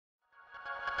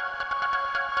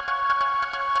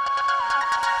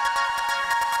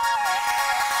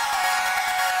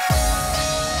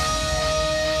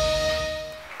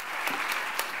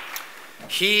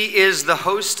He is the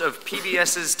host of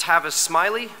PBS's Tavis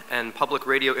Smiley and Public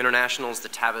Radio International's The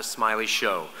Tavis Smiley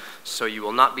Show. So you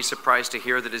will not be surprised to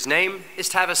hear that his name is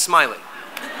Tavis Smiley.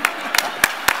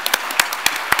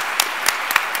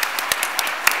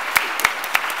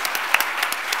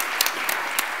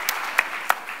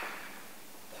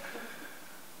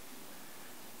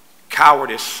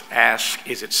 Cowardice asks,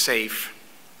 is it safe?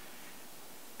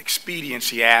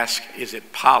 Expediency asks, is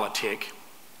it politic?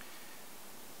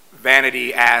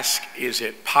 Vanity asks, is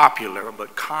it popular?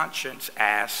 But conscience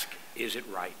asks, is it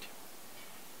right?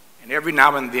 And every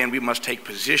now and then we must take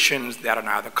positions that are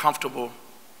neither comfortable,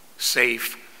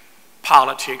 safe,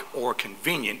 politic, or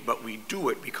convenient, but we do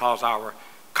it because our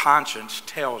conscience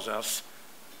tells us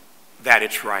that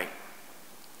it's right.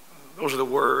 Those are the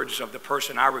words of the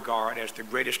person I regard as the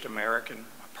greatest American,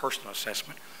 my personal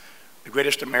assessment, the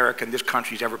greatest American this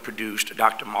country's ever produced,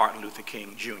 Dr. Martin Luther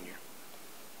King, Jr.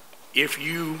 Thank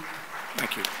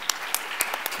you.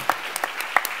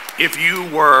 If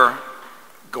you were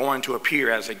going to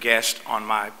appear as a guest on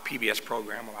my PBS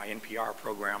program or my NPR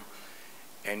program,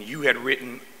 and you had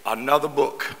written another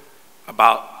book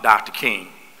about Dr. King,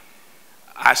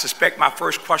 I suspect my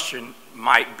first question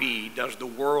might be, does the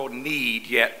world need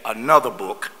yet another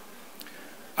book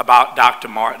about Dr.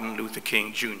 Martin Luther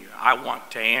King, Jr.? I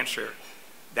want to answer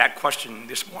that question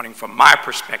this morning from my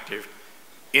perspective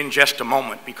in just a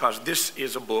moment, because this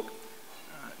is a book,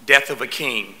 Death of a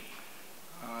King,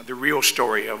 the real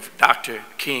story of Dr.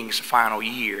 King's final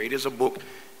year. It is a book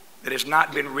that has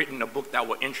not been written, a book that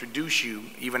will introduce you,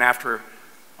 even after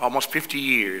almost 50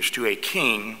 years, to a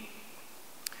king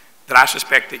that I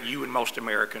suspect that you and most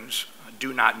Americans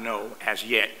do not know as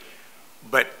yet.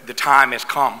 But the time has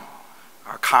come.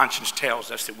 Our conscience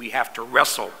tells us that we have to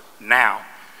wrestle now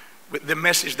with the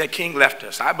message that King left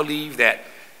us. I believe that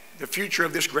the future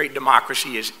of this great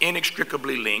democracy is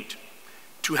inextricably linked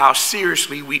to how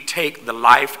seriously we take the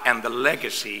life and the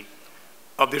legacy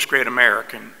of this great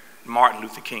American, Martin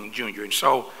Luther King, Jr. And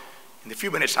so, in the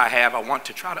few minutes I have, I want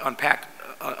to try to unpack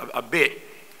a bit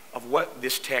of what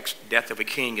this text, Death of a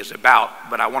King, is about,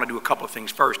 but I want to do a couple of things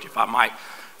first, if I might.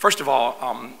 First of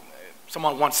all,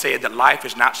 someone once said that life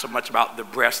is not so much about the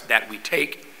breaths that we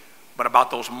take, but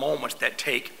about those moments that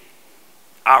take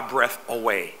our breath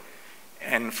away.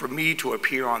 And for me to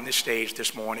appear on this stage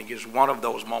this morning is one of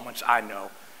those moments I know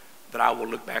that I will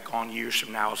look back on years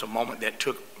from now as a moment that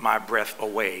took my breath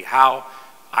away. How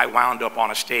I wound up on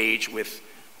a stage with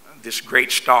this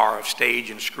great star of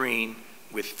stage and screen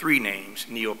with three names,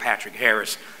 Neil Patrick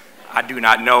Harris, I do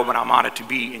not know, but I'm honored to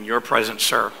be in your presence,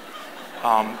 sir.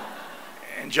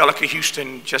 Angelica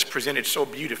Houston just presented so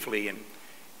beautifully, and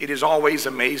it is always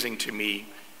amazing to me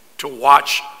to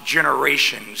watch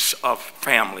generations of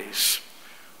families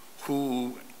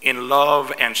who, in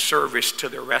love and service to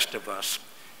the rest of us,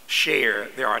 share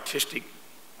their artistic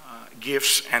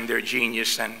gifts and their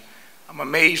genius. And I'm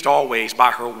amazed always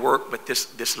by her work, but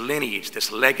this lineage,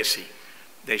 this legacy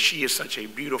that she is such a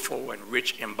beautiful and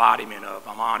rich embodiment of.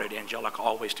 I'm honored, Angelica,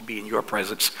 always to be in your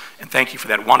presence. And thank you for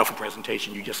that wonderful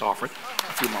presentation you just offered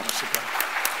a few moments ago.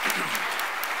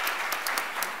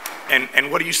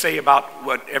 And what do you say about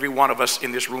what every one of us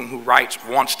in this room who writes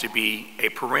wants to be a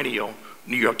perennial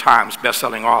New York Times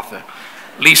bestselling author?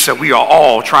 Lisa, we are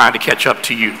all trying to catch up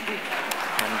to you. And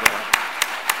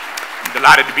I'm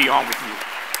delighted to be on with you.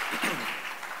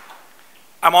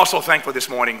 I'm also thankful this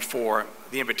morning for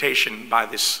the invitation by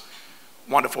this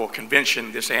wonderful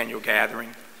convention, this annual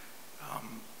gathering.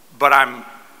 But I'm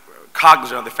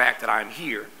cognizant of the fact that I'm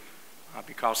here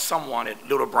because someone at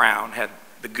Little Brown had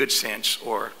the good sense,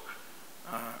 or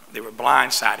they were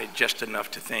blindsided just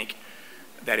enough to think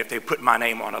that if they put my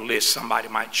name on a list, somebody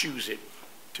might choose it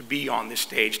to be on this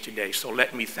stage today. So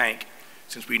let me thank,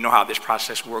 since we know how this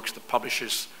process works, the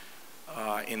publishers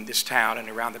in this town and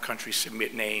around the country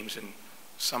submit names, and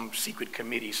some secret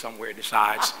committee somewhere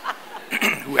decides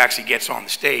who actually gets on the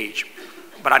stage.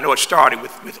 But I know it started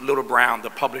with Little Brown, the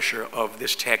publisher of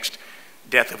this text,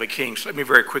 Death of a King. So let me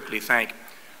very quickly thank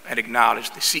and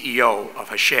acknowledge the CEO of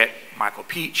Hachette, Michael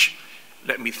Peach.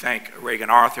 Let me thank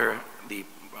Reagan Arthur, the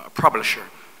publisher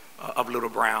of Little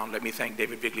Brown. Let me thank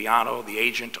David Vigliano, the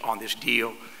agent on this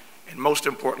deal. And most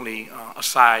importantly,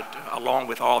 along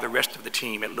with all the rest of the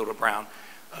team at Little Brown,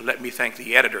 let me thank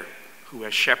the editor who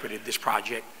has shepherded this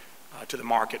project to the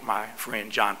market, my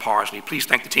friend John Parsley. Please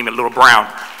thank the team at Little Brown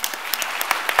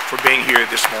for being here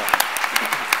this morning.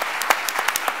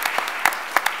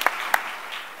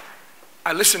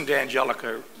 I listened to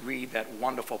Angelica read that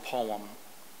wonderful poem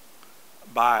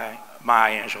by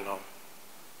Maya Angelou.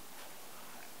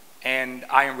 And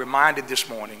I am reminded this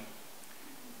morning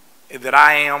that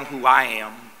I am who I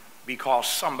am because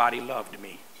somebody loved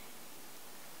me.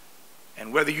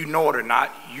 And whether you know it or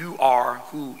not, you are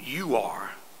who you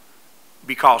are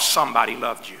because somebody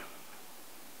loved you.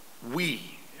 We,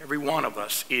 every one of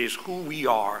us, is who we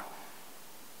are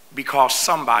because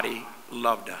somebody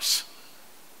loved us.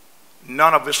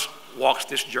 None of us walks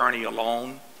this journey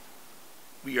alone.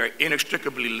 We are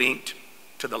inextricably linked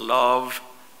to the love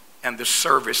and the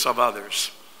service of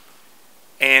others.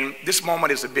 And this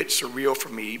moment is a bit surreal for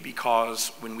me because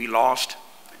when we lost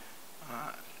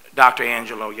Dr.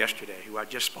 Angelo yesterday, who I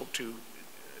just spoke to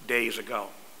days ago,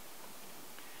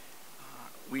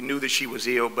 we knew that she was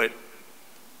ill, but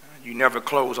you never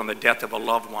close on the death of a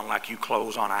loved one like you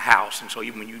close on a house. And so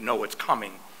even when you know it's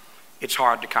coming, it's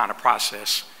hard to kind of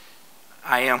process.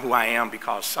 I am who I am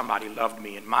because somebody loved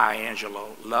me, and Maya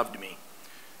Angelou loved me.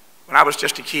 When I was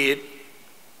just a kid,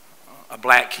 a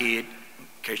black kid, in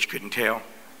case you couldn't tell,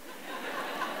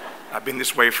 I've been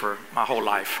this way for my whole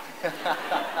life.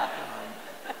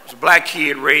 I was a black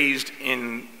kid raised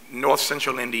in north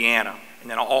central Indiana in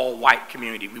an all-white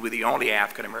community. We were the only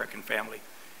African-American family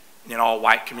in an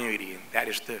all-white community, and that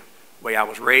is the way I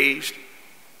was raised.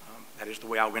 That is the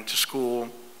way I went to school.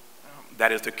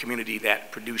 That is the community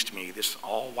that produced me, this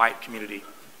all-white community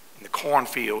in the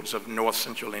cornfields of north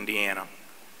central Indiana.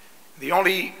 The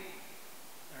only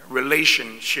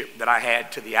relationship that I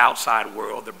had to the outside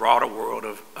world, the broader world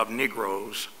of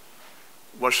Negroes,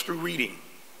 was through reading.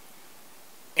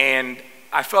 And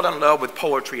I fell in love with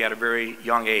poetry at a very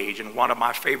young age, and one of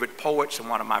my favorite poets and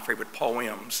one of my favorite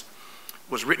poems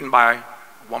was written by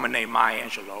a woman named Maya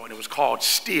Angelou, and it was called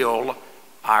Still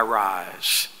I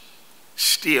Rise.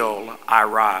 Still I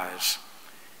Rise.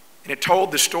 And it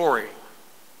told the story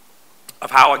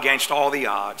of how against all the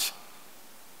odds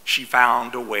she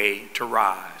found a way to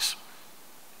rise,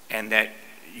 and that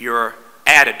your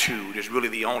attitude is really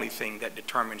the only thing that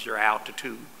determines your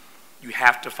altitude. You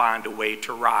have to find a way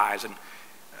to rise. And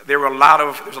there's a lot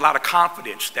of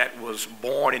confidence that was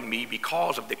born in me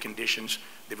because of the conditions,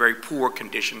 the very poor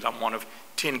conditions. I'm one of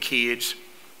 10 kids.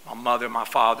 My mother, my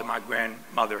father, my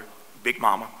grandmother, Big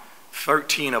Mama,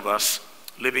 13 of us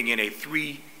living in a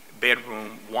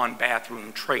 3-bedroom,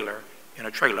 1-bathroom trailer in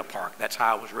a trailer park. That's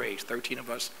how I was raised. 13 of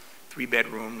us, 3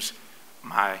 bedrooms.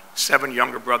 My 7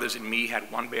 younger brothers and me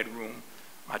had 1 bedroom.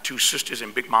 My 2 sisters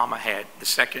and Big Mama had the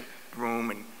 2nd room,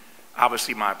 and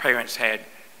obviously my parents had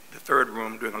the 3rd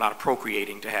room, doing a lot of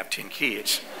procreating to have 10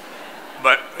 kids.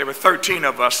 But there were 13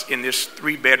 of us in this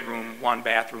 3-bedroom,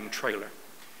 1-bathroom trailer.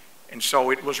 And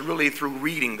so it was really through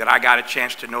reading that I got a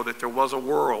chance to know that there was a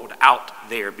world out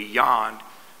there beyond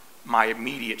my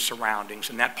immediate surroundings.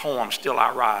 And that poem, Still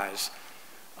I Rise,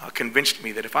 convinced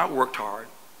me that if I worked hard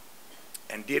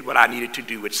and did what I needed to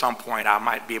do, at some point I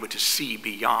might be able to see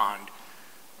beyond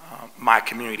my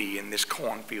community in this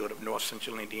cornfield of north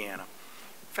central Indiana.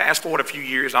 Fast forward a few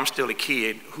years, I'm still a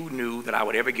kid. Who knew that I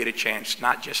would ever get a chance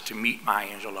not just to meet Maya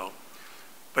Angelou,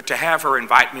 but to have her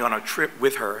invite me on a trip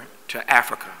with her to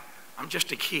Africa. I'm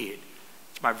just a kid.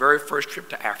 It's my very first trip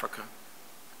to Africa.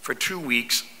 For 2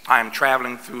 weeks, I am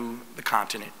traveling through the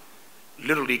continent,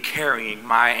 literally carrying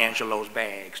Maya Angelou's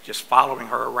bags, just following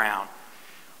her around.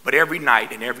 But every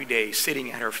night and every day,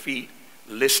 sitting at her feet,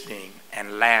 listening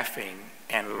and laughing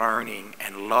and learning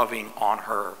and loving on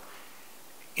her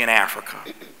in Africa,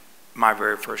 my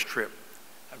very first trip.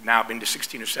 I've now been to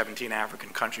 16 or 17 African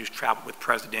countries, traveled with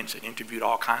presidents and interviewed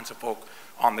all kinds of folk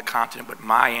on the continent, but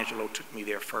Maya Angelou took me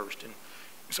there first. And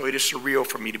so it is surreal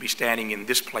for me to be standing in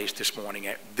this place this morning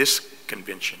at this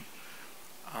convention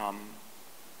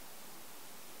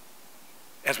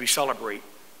as we celebrate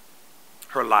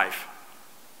her life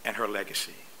and her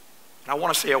legacy. And I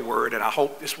want to say a word, and I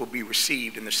hope this will be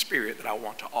received in the spirit that I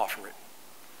want to offer it.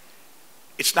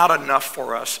 It's not enough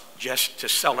for us just to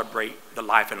celebrate the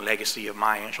life and legacy of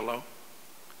Maya Angelou.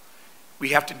 We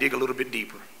have to dig a little bit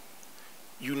deeper.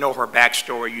 You know her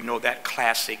backstory. You know that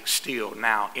classic, still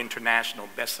now international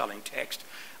best-selling text,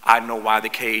 I Know Why the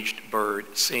Caged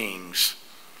Bird Sings.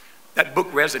 That book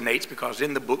resonates because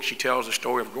in the book she tells the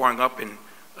story of growing up in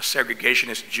a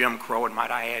segregationist Jim Crow, and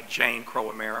might I add, Jane Crow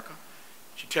America.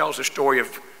 She tells the story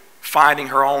of finding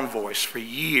her own voice for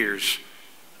years.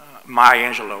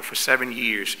 Maya Angelou, for 7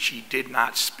 years, she did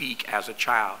not speak as a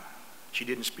child. She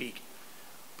didn't speak.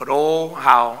 But oh,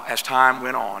 how, as time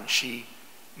went on, she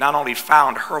not only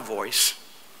found her voice,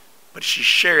 but she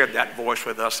shared that voice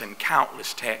with us in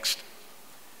countless texts,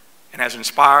 and has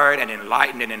inspired and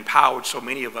enlightened and empowered so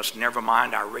many of us, never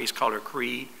mind our race, color,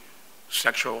 creed,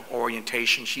 sexual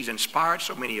orientation. She's inspired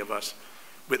so many of us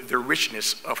with the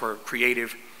richness of her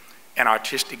creative and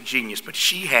artistic genius, but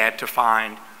she had to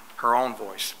find her own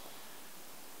voice.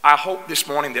 I hope this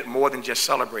morning that more than just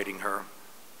celebrating her,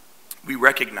 we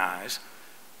recognize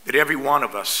that every one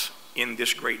of us in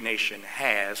this great nation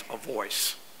has a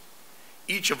voice.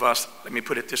 Each of us, let me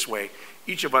put it this way,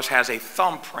 each of us has a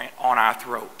thumbprint on our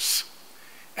throats.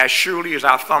 As surely as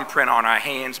our thumbprint on our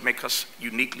hands make us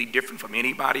uniquely different from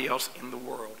anybody else in the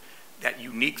world, that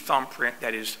unique thumbprint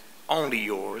that is only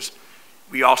yours,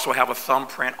 we also have a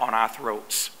thumbprint on our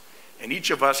throats. And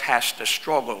each of us has to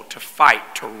struggle, to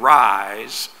fight, to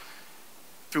rise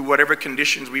through whatever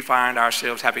conditions we find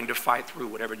ourselves having to fight through,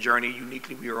 whatever journey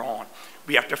uniquely we are on.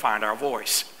 We have to find our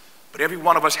voice. But every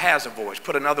one of us has a voice.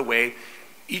 Put another way,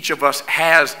 each of us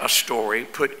has a story.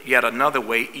 Put yet another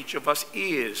way, each of us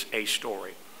is a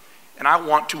story. And I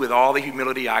want to, with all the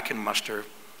humility I can muster,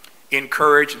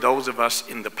 encourage those of us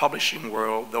in the publishing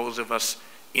world, those of us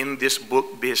in this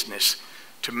book business,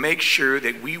 to make sure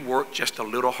that we work just a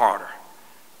little harder,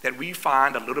 that we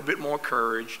find a little bit more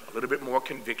courage, a little bit more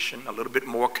conviction, a little bit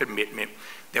more commitment,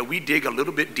 that we dig a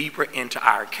little bit deeper into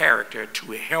our character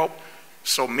to help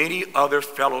so many other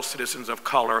fellow citizens of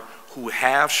color who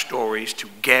have stories to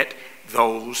get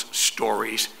those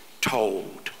stories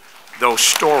told. Those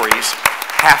stories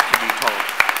have to be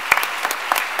told.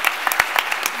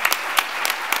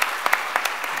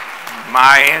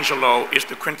 Maya Angelou is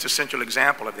the quintessential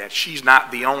example of that. She's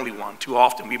not the only one. Too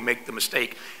often we make the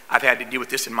mistake. I've had to deal with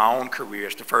this in my own career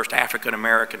as the first African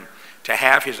American to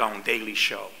have his own daily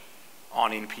show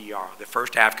on NPR, the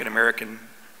first African American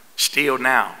still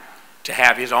now to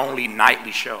have his only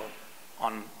nightly show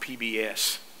on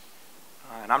PBS.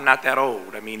 And I'm not that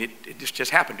old. I mean, it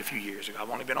just happened a few years ago. I've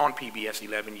only been on PBS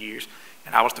 11 years,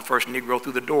 and I was the first Negro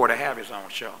through the door to have his own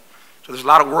show. So there's a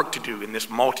lot of work to do in this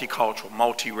multicultural,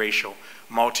 multiracial,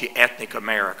 multi-ethnic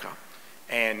America.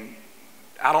 And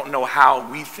I don't know how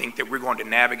we think that we're going to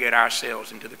navigate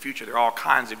ourselves into the future. There are all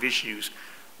kinds of issues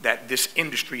that this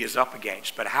industry is up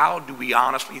against. But how do we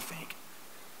honestly think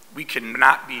we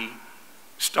cannot be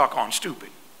stuck on stupid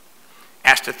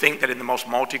as to think that in the most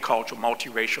multicultural,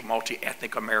 multiracial,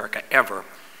 multi-ethnic America ever,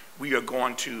 we are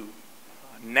going to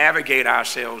navigate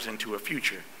ourselves into a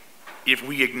future if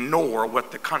we ignore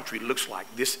what the country looks like?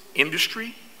 This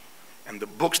industry and the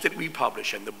books that we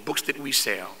publish and the books that we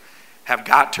sell have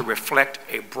got to reflect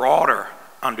a broader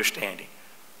understanding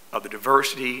of the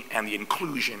diversity and the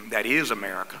inclusion that is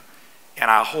America.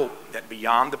 And I hope that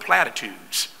beyond the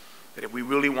platitudes, that if we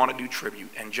really want to do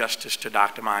tribute and justice to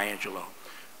Dr. Maya Angelou,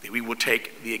 that we will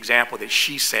take the example that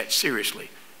she set seriously,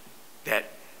 that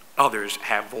others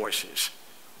have voices,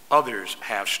 others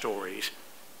have stories,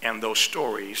 and those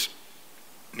stories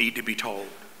need to be told.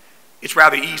 It's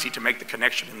rather easy to make the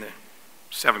connection in the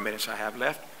 7 minutes I have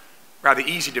left, rather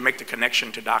easy to make the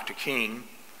connection to Dr. King,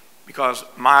 because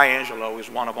Maya Angelou is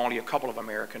one of only a couple of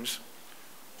Americans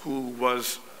who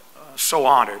was so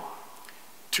honored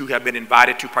to have been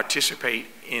invited to participate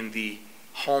in the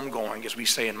homegoing, as we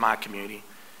say in my community.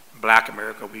 In Black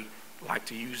America, we like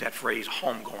to use that phrase,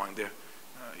 homegoing.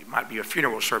 It might be a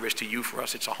funeral service to you. For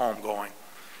us, it's a homegoing.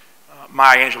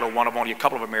 Maya Angelou, one of only a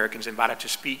couple of Americans invited to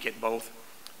speak at both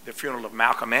the funeral of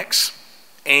Malcolm X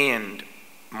and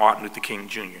Martin Luther King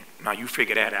Jr. Now, you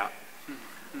figure that out.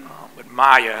 But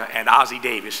Maya and Ozzie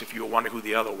Davis, if you were wondering who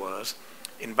the other was,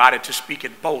 invited to speak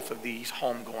at both of these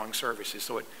homegoing services.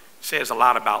 So it says a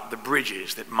lot about the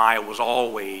bridges that Maya was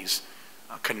always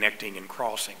connecting and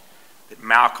crossing, that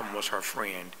Malcolm was her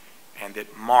friend, and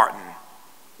that Martin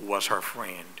was her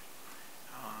friend.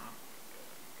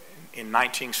 In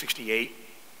 1968,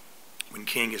 when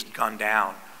King is gunned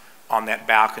down on that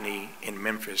balcony in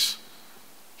Memphis,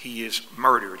 he is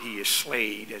murdered, he is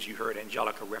slayed, as you heard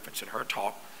Angelica reference in her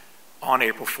talk, on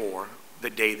April 4, the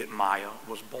day that Maya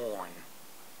was born.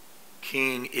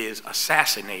 King is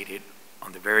assassinated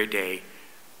on the very day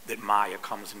that Maya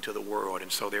comes into the world.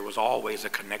 And so there was always a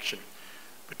connection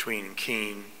between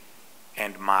King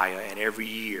and Maya. And every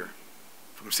year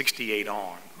from 68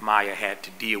 on, Maya had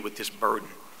to deal with this burden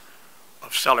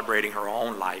of celebrating her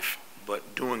own life,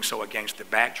 but doing so against the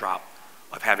backdrop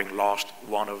of having lost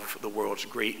one of the world's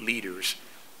great leaders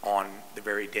on the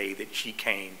very day that she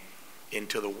came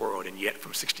into the world. And yet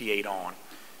from 68 on,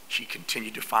 she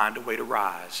continued to find a way to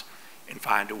rise and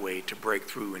find a way to break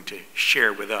through and to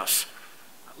share with us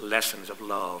lessons of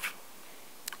love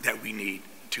that we need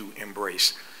to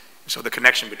embrace. And so the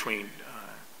connection between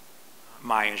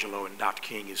Maya Angelou and Dr.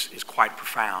 King is quite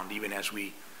profound, even as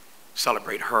we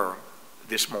celebrate her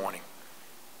this morning.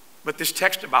 But this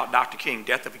text about Dr. King,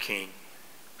 Death of a King,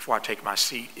 before I take my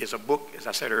seat, is a book, as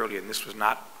I said earlier, and this was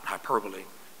not hyperbole,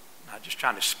 not just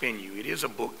trying to spin you. It is a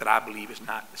book that I believe it's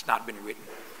not been written.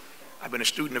 I've been a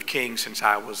student of King since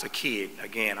I was a kid.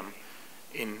 Again, I'm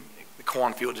in the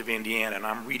cornfields of Indiana, and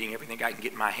I'm reading everything I can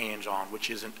get my hands on, which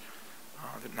isn't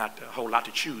not a whole lot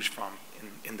to choose from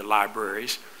in the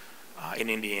libraries in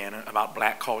Indiana about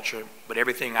black culture, but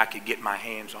everything I could get my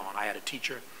hands on. I had a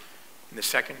teacher in the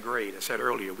 2nd grade. I said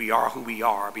earlier, we are who we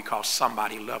are because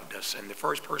somebody loved us. And the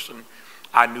first person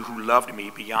I knew who loved me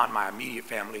beyond my immediate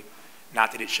family,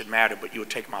 not that it should matter, but you'll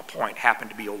take my point, happened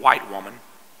to be a white woman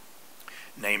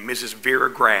named Mrs.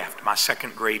 Vera Graft, my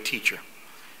 2nd grade teacher.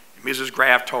 And Mrs.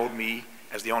 Graft told me,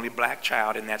 as the only black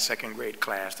child in that 2nd grade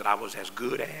class, that I was as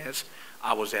good as,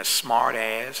 I was as smart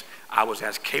as, I was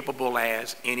as capable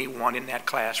as anyone in that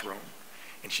classroom.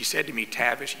 And she said to me,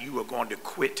 Tavis, you are going to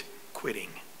quit quitting.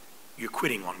 You're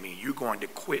quitting on me. You're going to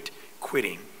quit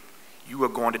quitting. You are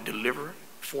going to deliver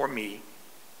for me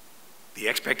the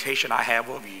expectation I have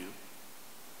of you,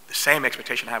 the same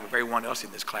expectation I have of everyone else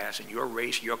in this class, and your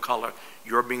race, your color,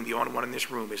 your being the only one in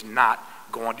this room is not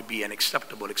going to be an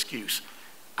acceptable excuse.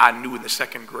 I knew in the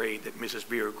 2nd grade that Mrs.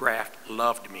 Vera Graft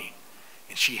loved me,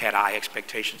 and she had high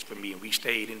expectations for me, and we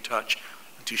stayed in touch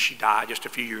until she died just a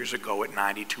few years ago at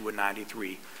 92 or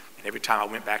 93. And every time I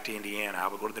went back to Indiana, I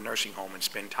would go to the nursing home and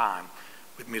spend time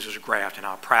with Mrs. Graft, and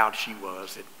how proud she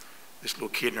was that this little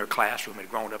kid in her classroom had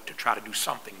grown up to try to do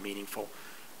something meaningful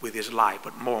with his life.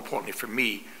 But more importantly for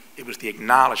me, it was the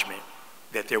acknowledgement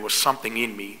that there was something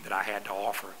in me that I had to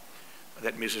offer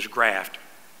that Mrs. Graft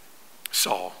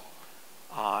saw.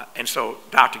 And so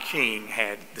Dr. King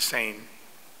had the same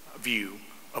view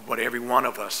of what every one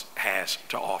of us has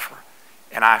to offer.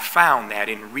 And I found that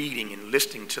in reading and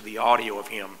listening to the audio of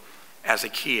him as a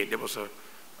kid. There was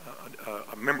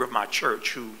a member of my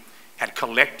church who had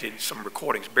collected some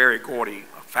recordings. Barry Gordy,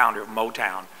 a founder of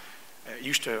Motown,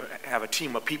 used to have a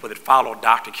team of people that followed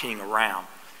Dr. King around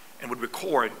and would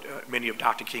record many of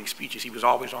Dr. King's speeches. He was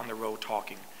always on the road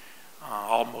talking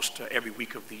almost every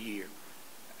week of the year.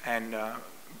 And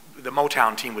the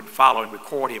Motown team would follow and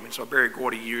record him. And so Barry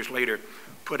Gordy, years later,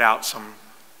 put out some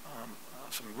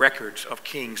records of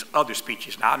King's other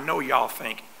speeches. Now, I know y'all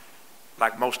think,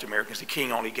 like most Americans, that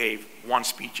King only gave one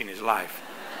speech in his life.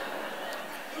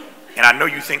 And I know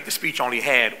you think the speech only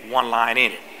had one line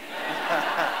in it.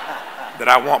 That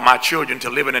I want my children to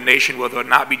live in a nation where they'll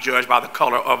not be judged by the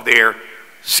color of their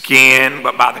skin,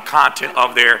 but by the content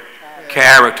of their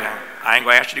character. I ain't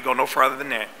going to ask you to go no further than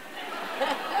that.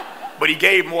 But he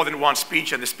gave more than one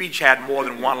speech, and the speech had more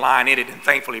than one line in it, and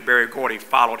thankfully Barry Gordy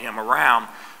followed him around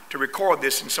to record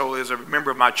this. And so there's a member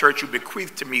of my church who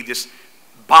bequeathed to me this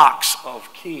box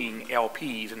of King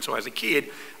LPs. And so as a kid,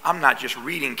 I'm not just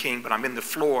reading King, but I'm in the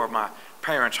floor of my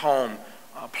parents' home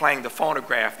playing the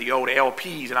phonograph, the old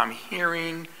LPs, and I'm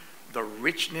hearing the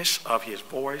richness of his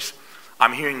voice.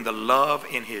 I'm hearing the love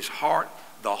in his heart,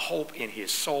 the hope in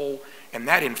his soul, and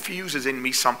that infuses in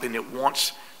me something that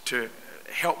wants to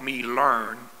help me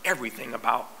learn everything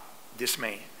about this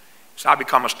man. So I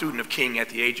become a student of King at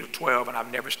the age of 12, and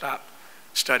I've never stopped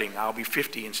studying. I'll be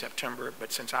 50 in September,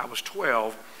 but since I was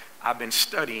 12, I've been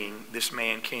studying this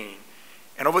man King.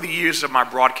 And over the years of my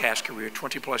broadcast career,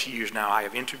 20 plus years now, I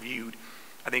have interviewed,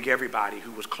 I think, everybody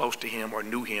who was close to him or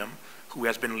knew him, who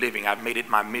has been living. I've made it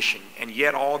my mission. And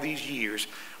yet all these years,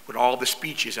 with all the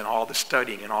speeches and all the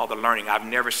studying and all the learning, I've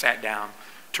never sat down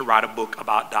to write a book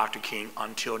about Dr. King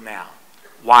until now.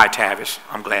 Why, Tavis?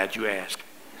 I'm glad you asked.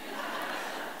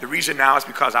 The reason now is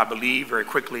because I believe very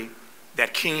quickly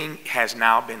that King has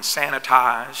now been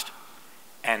sanitized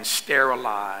and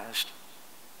sterilized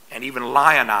and even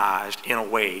lionized in a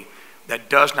way that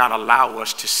does not allow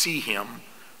us to see him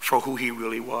for who he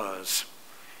really was.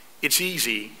 It's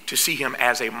easy to see him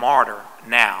as a martyr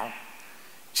now.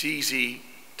 It's easy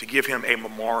to give him a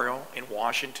memorial in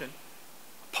Washington,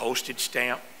 a postage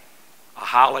stamp, a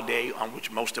holiday on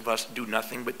which most of us do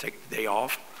nothing but take the day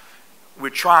off. We're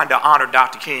trying to honor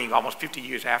Dr. King almost 50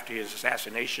 years after his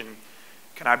assassination.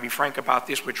 Can I be frank about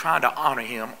this? We're trying to honor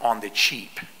him on the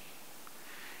cheap.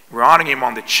 We're honoring him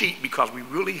on the cheap because we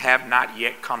really have not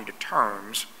yet come to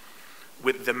terms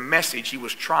with the message he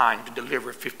was trying to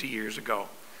deliver 50 years ago.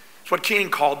 It's what King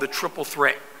called the triple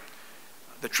threat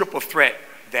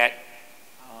that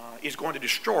is going to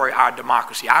destroy our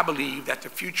democracy. I believe that the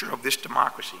future of this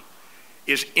democracy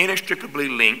is inextricably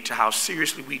linked to how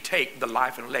seriously we take the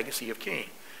life and legacy of King.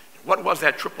 What was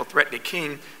that triple threat that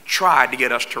King tried to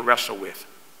get us to wrestle with?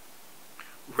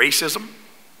 Racism,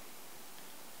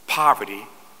 poverty,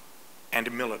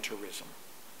 and militarism.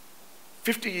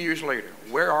 50 years later,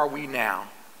 where are we now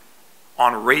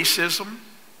on racism,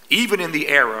 even in the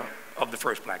era of the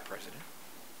first black president?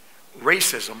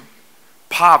 Racism,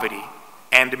 poverty,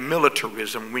 and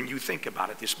militarism, when you think about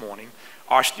it this morning,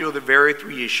 are still the very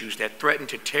three issues that threaten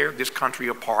to tear this country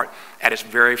apart at its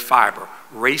very fiber: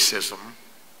 racism,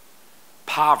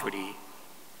 poverty,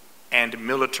 and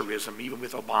militarism, even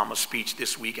with Obama's speech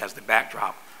this week as the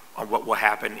backdrop on what will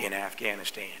happen in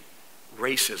Afghanistan.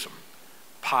 Racism,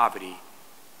 poverty,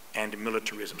 and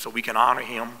militarism. So we can honor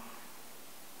him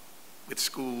with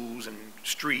schools and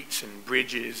streets and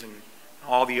bridges and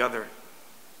all the other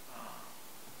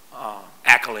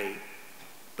accolade,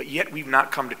 but yet we've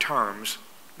not come to terms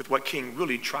with what King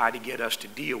really tried to get us to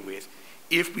deal with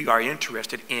if we are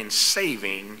interested in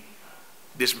saving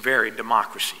this very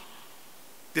democracy.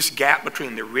 This gap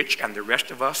between the rich and the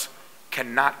rest of us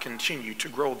cannot continue to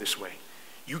grow this way.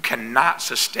 You cannot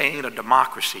sustain a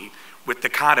democracy with the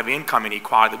kind of income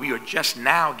inequality that we are just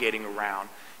now getting around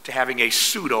to having a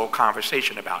pseudo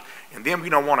conversation about. And then we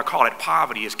don't want to call it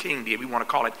poverty as King did. We want to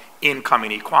call it income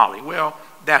inequality. Well,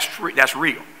 that's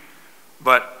real.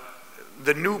 But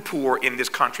the new poor in this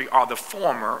country are the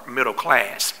former middle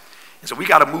class. And so we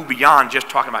got to move beyond just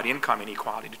talking about income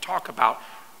inequality to talk about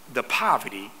the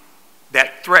poverty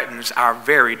that threatens our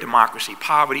very democracy.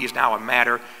 Poverty is now a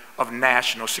matter of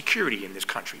national security in this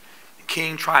country. And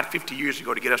King tried 50 years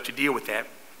ago to get us to deal with that,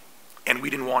 and we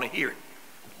didn't want to hear it.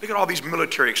 Look at all these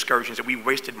military excursions that we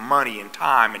wasted money and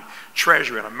time and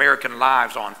treasure and American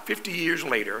lives on. 50 years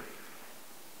later,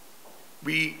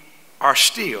 we are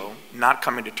still not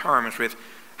coming to terms with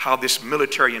how this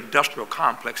military-industrial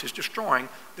complex is destroying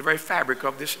the very fabric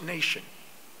of this nation.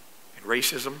 And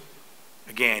racism,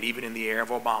 again, even in the era of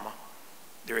Obama,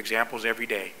 there are examples every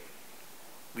day.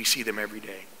 We see them every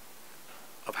day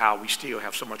of how we still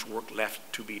have so much work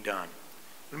left to be done.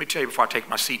 Let me tell you before I take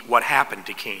my seat what happened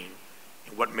to King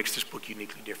and what makes this book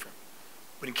uniquely different.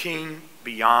 When King,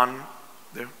 beyond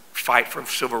the fight for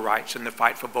civil rights and the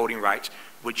fight for voting rights,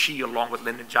 which he, along with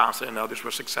Lyndon Johnson and others,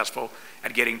 were successful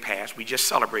at getting passed, we just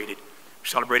celebrated. We're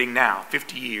celebrating now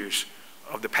 50 years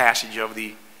of the passage of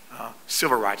the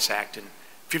Civil Rights Act and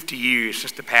 50 years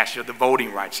since the passage of the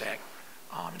Voting Rights Act.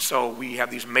 And so we have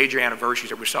these major anniversaries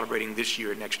that we're celebrating this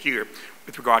year and next year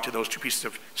with regard to those two pieces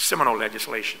of seminal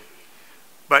legislation.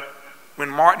 But when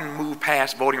Martin moved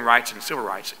past voting rights and civil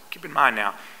rights, keep in mind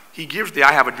now, he gives the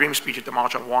I Have a Dream speech at the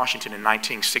March on Washington in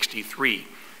 1963.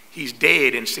 He's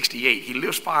dead in 68. He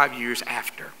lives 5 years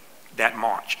after that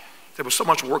march. There was so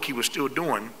much work he was still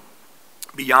doing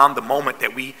beyond the moment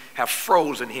that we have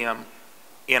frozen him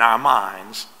in our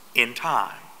minds in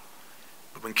time.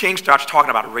 But when King starts talking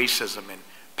about racism and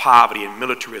poverty and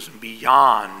militarism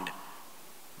beyond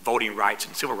voting rights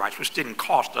and civil rights, which didn't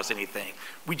cost us anything,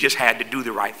 we just had to do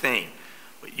the right thing.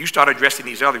 But you start addressing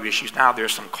these other issues, now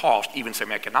there's some cost, even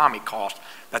some economic cost,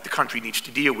 that the country needs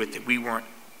to deal with that we weren't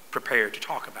prepared to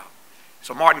talk about.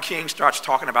 So Martin King starts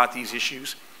talking about these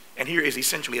issues, and here is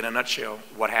essentially in a nutshell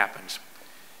what happens.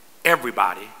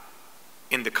 Everybody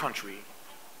in the country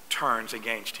turns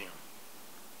against him.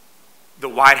 The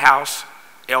White House,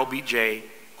 LBJ,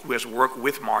 who has worked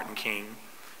with Martin King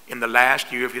in the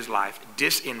last year of his life,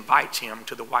 disinvites him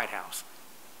to the White House.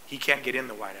 He can't get in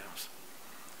the White House.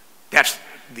 That's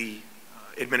the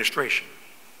administration.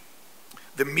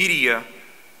 The media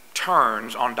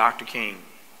turns on Dr. King.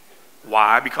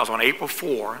 Why? Because on April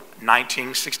 4,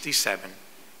 1967,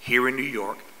 here in New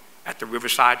York, at the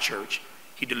Riverside Church,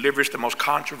 he delivers the most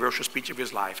controversial speech of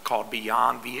his life called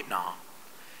Beyond Vietnam.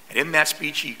 And in that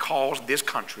speech, he calls this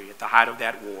country, at the height of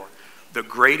that war, the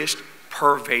greatest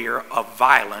purveyor of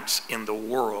violence in the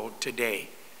world today.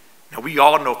 Now, we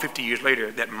all know 50 years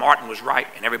later that Martin was right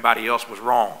and everybody else was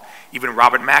wrong. Even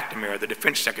Robert McNamara, the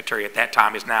defense secretary at that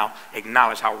time, has now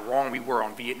acknowledged how wrong we were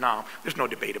on Vietnam. There's no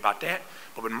debate about that.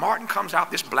 But when Martin comes out,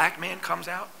 this black man comes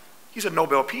out, he's a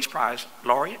Nobel Peace Prize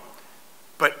laureate.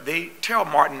 But they tell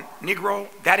Martin, Negro,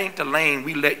 that ain't the lane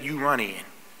we let you run in.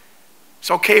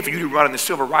 It's okay for you to run in the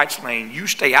civil rights lane. You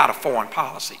stay out of foreign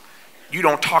policy. You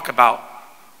don't talk about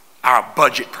our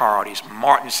budget priorities.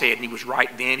 Martin said, and he was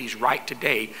right then, he's right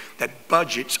today, that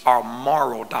budgets are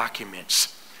moral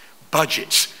documents.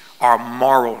 Budgets are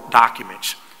moral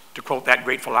documents. To quote that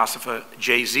great philosopher,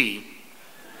 Jay-Z,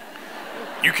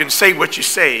 you can say what you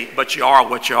say, but you are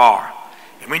what you are.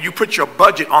 And when you put your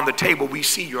budget on the table, we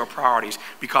see your priorities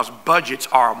because budgets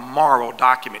are moral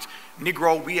documents.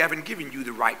 Negro, we haven't given you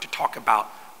the right to talk about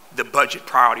the budget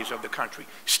priorities of the country.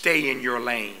 Stay in your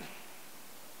lane.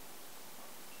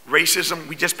 Racism,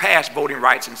 we just passed voting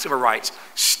rights and civil rights.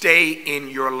 Stay in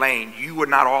your lane. You were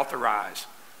not authorized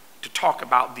to talk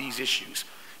about these issues.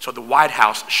 So the White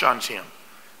House shuns him.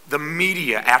 The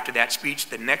media, after that speech,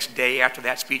 the next day after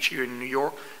that speech here in New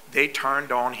York, They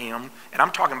turned on him, and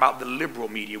I'm talking about the liberal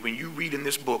media. When you read in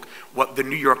this book what the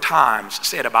New York Times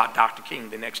said about Dr. King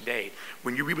the next day,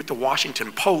 when you read what the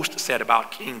Washington Post said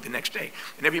about King the next day,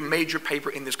 and every major paper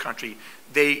in this country,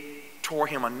 they tore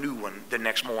him a new one the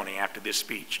next morning after this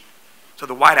speech. So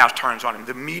the White House turns on him,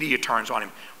 the media turns on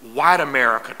him, white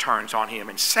America turns on him,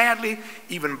 and sadly,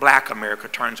 even black America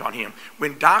turns on him.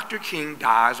 When Dr. King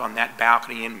dies on that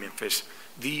balcony in Memphis,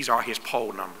 these are his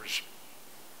poll numbers.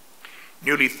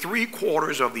 Nearly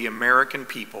 3/4 of the American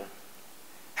people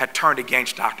had turned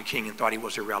against Dr. King and thought he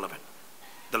was irrelevant.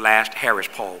 The last Harris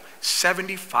poll,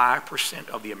 75%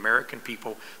 of the American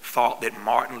people thought that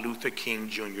Martin Luther King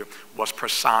Jr. was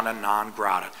persona non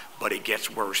grata. But it gets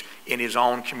worse. In his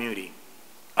own community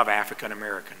of African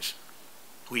Americans,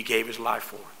 who he gave his life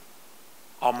for,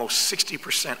 almost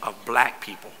 60% of black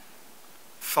people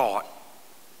thought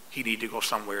he needed to go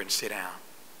somewhere and sit down.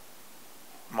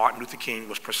 Martin Luther King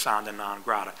was persona non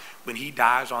grata. When he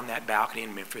dies on that balcony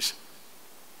in Memphis,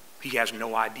 he has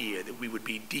no idea that we would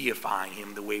be deifying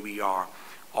him the way we are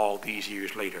all these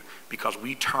years later, because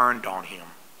we turned on him.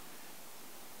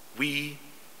 We,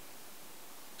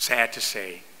 sad to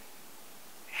say,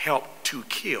 helped to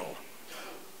kill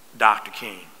Dr.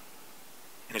 King.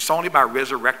 And it's only by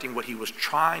resurrecting what he was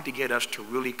trying to get us to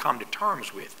really come to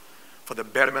terms with for the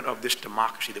betterment of this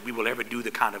democracy that we will ever do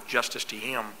the kind of justice to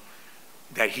him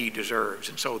that he deserves.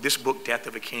 And so this book, Death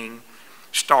of a King,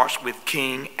 starts with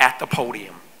King at the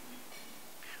podium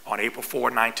on April 4,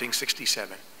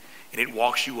 1967. And it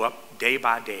walks you up day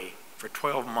by day for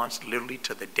 12 months, literally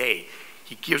to the day.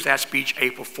 He gives that speech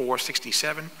April 4,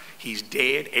 67. He's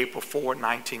dead April 4,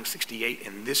 1968.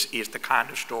 And this is the kind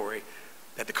of story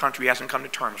that the country hasn't come to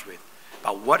terms with,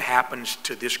 about what happens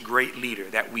to this great leader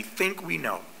that we think we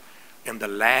know in the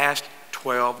last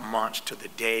 12 months to the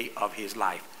day of his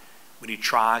life, when he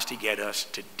tries to get us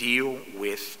to deal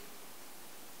with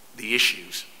the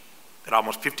issues that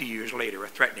almost 50 years later are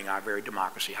threatening our very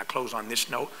democracy. I close on this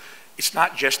note. It's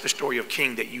not just the story of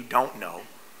King that you don't know,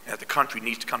 that the country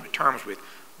needs to come to terms with,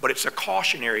 but it's a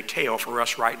cautionary tale for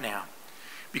us right now.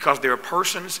 Because there are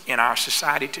persons in our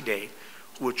society today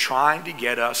who are trying to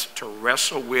get us to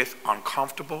wrestle with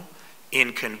uncomfortable,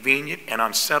 inconvenient, and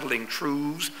unsettling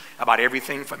truths about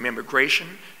everything from immigration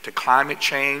to climate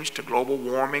change to global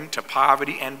warming to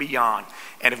poverty and beyond.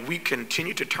 And if we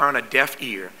continue to turn a deaf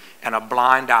ear and a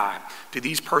blind eye to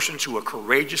these persons who are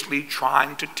courageously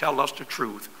trying to tell us the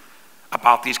truth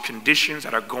about these conditions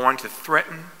that are going to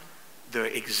threaten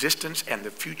the existence and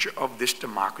the future of this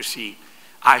democracy,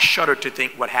 I shudder to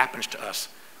think what happens to us,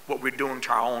 what we're doing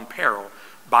to our own peril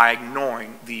by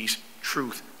ignoring these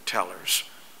truth tellers.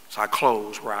 So I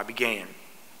close where I began.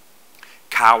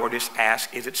 Cowardice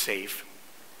asks, is it safe?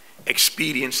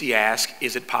 Expediency asks,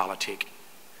 is it politic?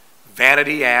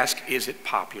 Vanity asks, is it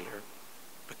popular?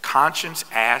 But conscience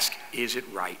asks, is it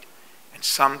right? And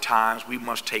sometimes we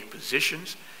must take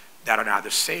positions that are neither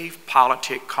safe,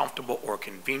 politic, comfortable, or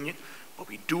convenient, but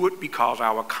we do it because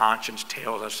our conscience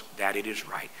tells us that it is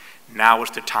right. Now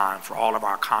is the time for all of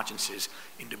our consciences,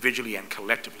 individually and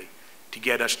collectively, to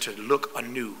get us to look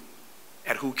anew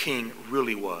at who King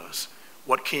really was,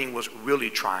 what King was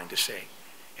really trying to say,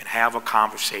 and have a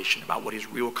conversation about what his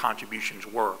real contributions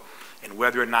were, and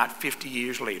whether or not 50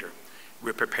 years later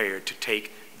we're prepared to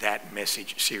take that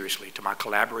message seriously. To my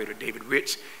collaborator, David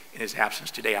Ritz, in his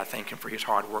absence today, I thank him for his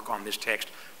hard work on this text,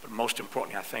 but most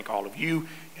importantly, I thank all of you,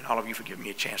 and all of you for giving me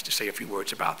a chance to say a few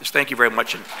words about this. Thank you very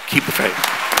much, and keep the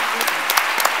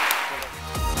faith.